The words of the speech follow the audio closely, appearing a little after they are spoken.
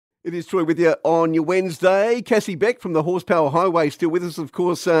It is Troy with you on your Wednesday. Cassie Beck from the Horsepower Highway still with us. Of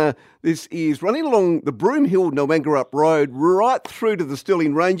course, this is running along the Broome Hill Nowangarup Road right through to the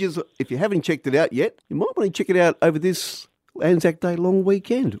Stirling Ranges. If you haven't checked it out yet, you might want to check it out over this Anzac Day long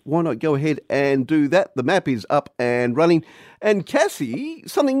weekend. Why not go ahead and do that? The map is up and running. And Cassie,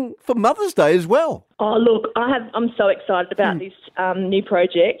 something for Mother's Day as well. Oh, look, I'm so excited about this new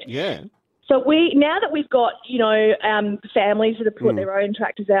project. Yeah. So now that we've got, families that have put their own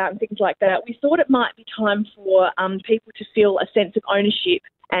tractors out and things like that, we thought it might be time for people to feel a sense of ownership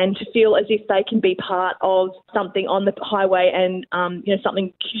and to feel as if they can be part of something on the highway and,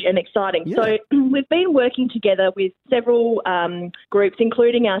 something cute and exciting. Yeah. So we've been working together with several groups,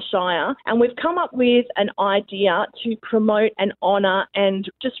 including our Shire, and we've come up with an idea to promote and honour and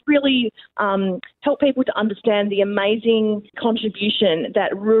just really help people to understand the amazing contribution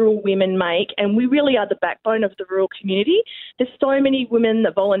that rural women make. And we really are the backbone of the rural community. There's so many women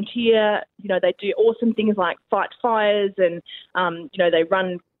that volunteer. They do awesome things like fight fires and, they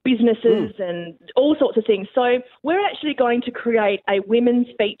run businesses and all sorts of things. So we're actually going to create a women's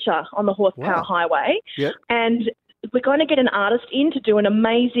feature on the Horsepower Highway. Yep. And we're going to get an artist in to do an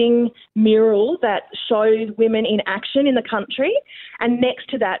amazing mural that shows women in action in the country. And next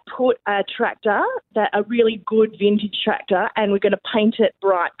to that, put a tractor, a really good vintage tractor, and we're going to paint it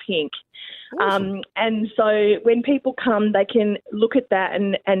bright pink. Awesome. And so when people come, they can look at that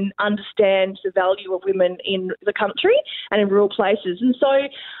and understand the value of women in the country and in rural places. And so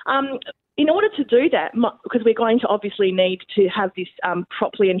in order to do that, because we're going to obviously need to have this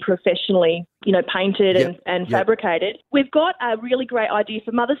properly and professionally, painted and fabricated, we've got a really great idea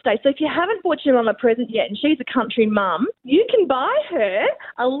for Mother's Day. So if you haven't bought your mum a present yet and she's a country mum, you can buy her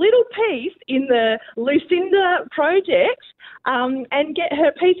a little piece in the Lucinda project and get her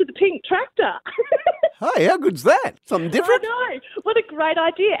a piece of the pink tractor. Hey, how good's that? Something different? I know. What a great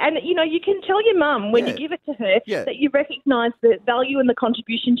idea. And, you can tell your mum when you give it to her that you recognise the value and the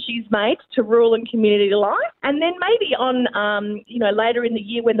contribution she's made to rural and community life. And then maybe on, later in the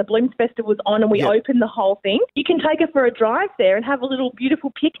year when the Blooms Festival is on and we open the whole thing, you can take her for a drive there and have a little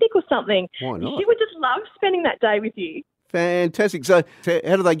beautiful picnic or something. Why not? She would just love spending that day with you. Fantastic. So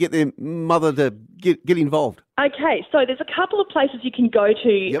how do they get their mother to get involved? Okay, so there's a couple of places you can go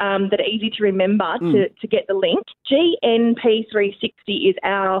to that are easy to remember to get the link. GNP360 is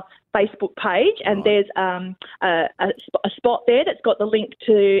our Facebook page, and there's a spot there that's got the link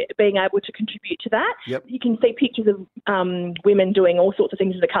to being able to contribute to that. Yep. You can see pictures of women doing all sorts of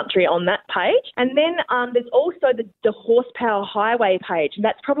things in the country on that page. And then there's also the Horsepower Highway page, and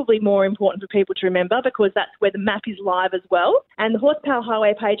that's probably more important for people to remember because that's where the map is live as well. And the Horsepower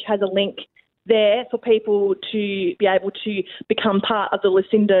Highway page has a link there for people to be able to become part of the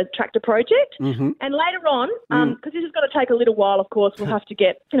Lucinda Tractor Project. Mm-hmm. And later on, because this is going to take a little while, of course, we'll have to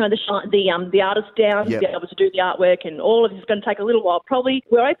get the artist down to be able to do the artwork, and all of this is going to take a little while. Probably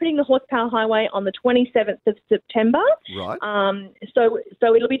we're opening the Horsepower Highway on the 27th of September. Right. So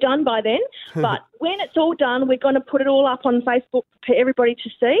it'll be done by then. But when it's all done, we're going to put it all up on Facebook for everybody to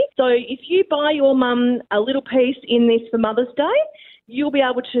see. So if you buy your mum a little piece in this for Mother's Day, you'll be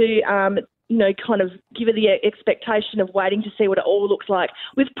able to kind of give her the expectation of waiting to see what it all looks like.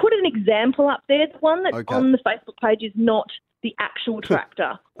 We've put an example up there. The one that's on the Facebook page is not the actual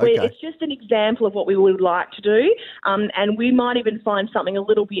tractor. It's just an example of what we would like to do. And we might even find something a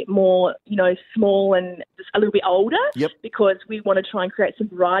little bit more, small and just a little bit older because we want to try and create some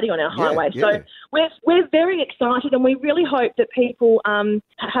variety on our highway. So we're very excited, and we really hope that people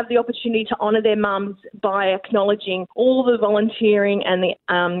have the opportunity to honour their mums by acknowledging all the volunteering and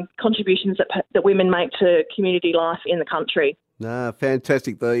the contributions that women make to community life in the country.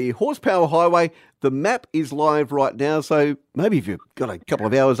 Fantastic. The Horsepower Highway, the map is live right now, so maybe if you've got a couple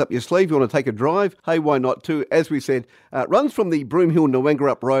of hours up your sleeve, you want to take a drive, hey, why not too? As we said, runs from the Broome Hill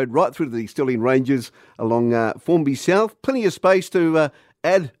Nowangarup Road right through to the Stirling Ranges along Formby South. Plenty of space to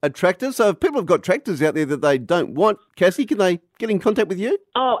add a tractor. So if people have got tractors out there that they don't want, Cassie, can they get in contact with you?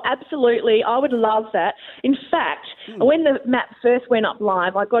 Oh, absolutely. I would love that. In fact, when the map first went up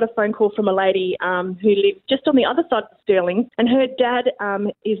live, I got a phone call from a lady who lives just on the other side of Stirling, and her dad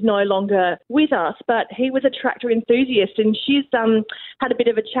is no longer with us, but he was a tractor enthusiast, and she's had a bit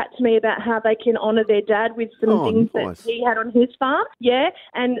of a chat to me about how they can honour their dad with some things that he had on his farm. Yeah,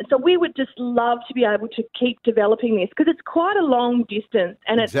 and so we would just love to be able to keep developing this because it's quite a long distance,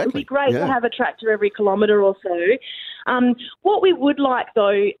 and it would be great to have a tractor every kilometre or so. What we would like,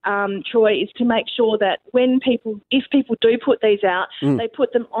 though, Troy, is to make sure that if people do put these out, they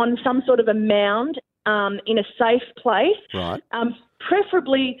put them on some sort of a mound in a safe place. Right.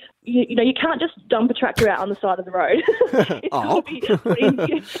 preferably, you can't just dump a tractor out on the side of the road. It's got to be put in.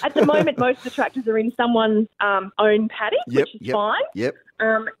 At the moment, most of the tractors are in someone's own paddock, which is fine. Yep.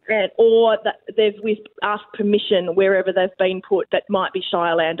 Or that we've asked permission wherever they've been put that might be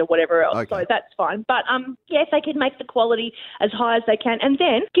Shireland or whatever else. Okay. So that's fine. But if they can make the quality as high as they can, and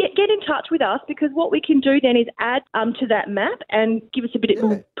then get in touch with us, because what we can do then is add to that map and give us put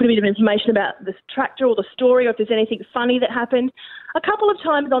a bit of information about the tractor or the story, or if there's anything funny that happened. A couple of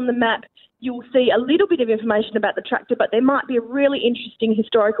times on the map, you'll see a little bit of information about the tractor, but there might be a really interesting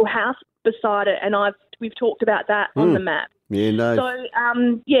historical house beside it, and we've talked about that on the map. Yeah, no. So,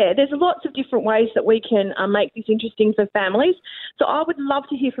 there's lots of different ways that we can make this interesting for families. So I would love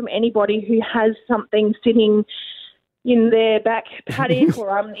to hear from anybody who has something sitting in their back paddock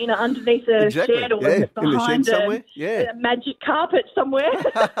or underneath a shed or behind a magic carpet somewhere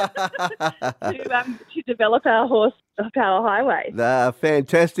to develop our horsepower highway.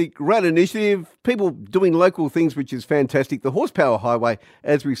 Fantastic. Great initiative. People doing local things, which is fantastic. The Horsepower Highway,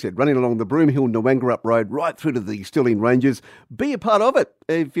 as we said, running along the Broome Hill Nowangarup Road right through to the Stirling Ranges. Be a part of it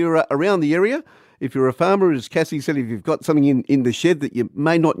if you're around the area. If you're a farmer, as Cassie said, if you've got something in the shed that you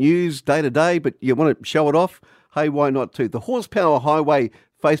may not use day to day, but you want to show it off, hey, why not too? The Horsepower Highway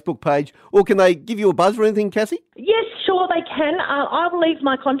Facebook page. Or can they give you a buzz or anything, Cassie? Yes, sure they can. I will leave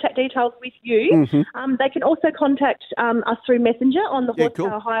my contact details with you. Mm-hmm. They can also contact us through Messenger on the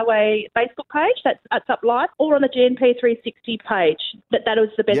Horsepower Highway Facebook page. That's up live, or on the GNP 360 page. That is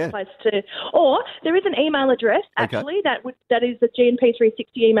the best place to. Or there is an email address actually that is the GNP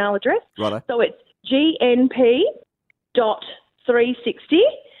 360 email address. Righto. So it's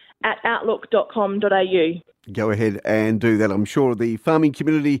gnp.360@outlook.com.au. Go ahead and do that. I'm sure the farming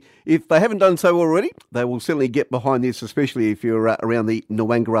community, if they haven't done so already, they will certainly get behind this, especially if you're around the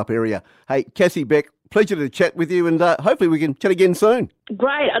Nowangarup area. Hey, Cassie Beck, pleasure to chat with you, and hopefully we can chat again soon.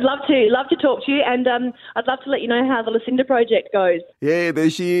 Great. I'd love to talk to you, and I'd love to let you know how the Lucinda project goes. Yeah, there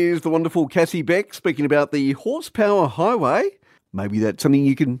she is, the wonderful Cassie Beck, speaking about the Horsepower Highway. Maybe that's something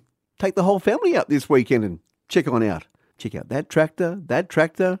you can take the whole family out this weekend and check out. Check out that tractor,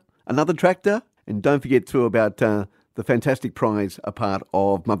 another tractor. And don't forget too about the fantastic prize, a part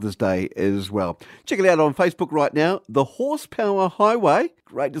of Mother's Day as well. Check it out on Facebook right now, the Horsepower Highway.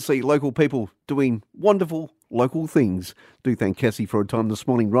 Great to see local people doing wonderful local things. Do thank Cassie for her time this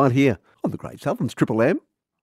morning right here on the Great Southern's Triple M.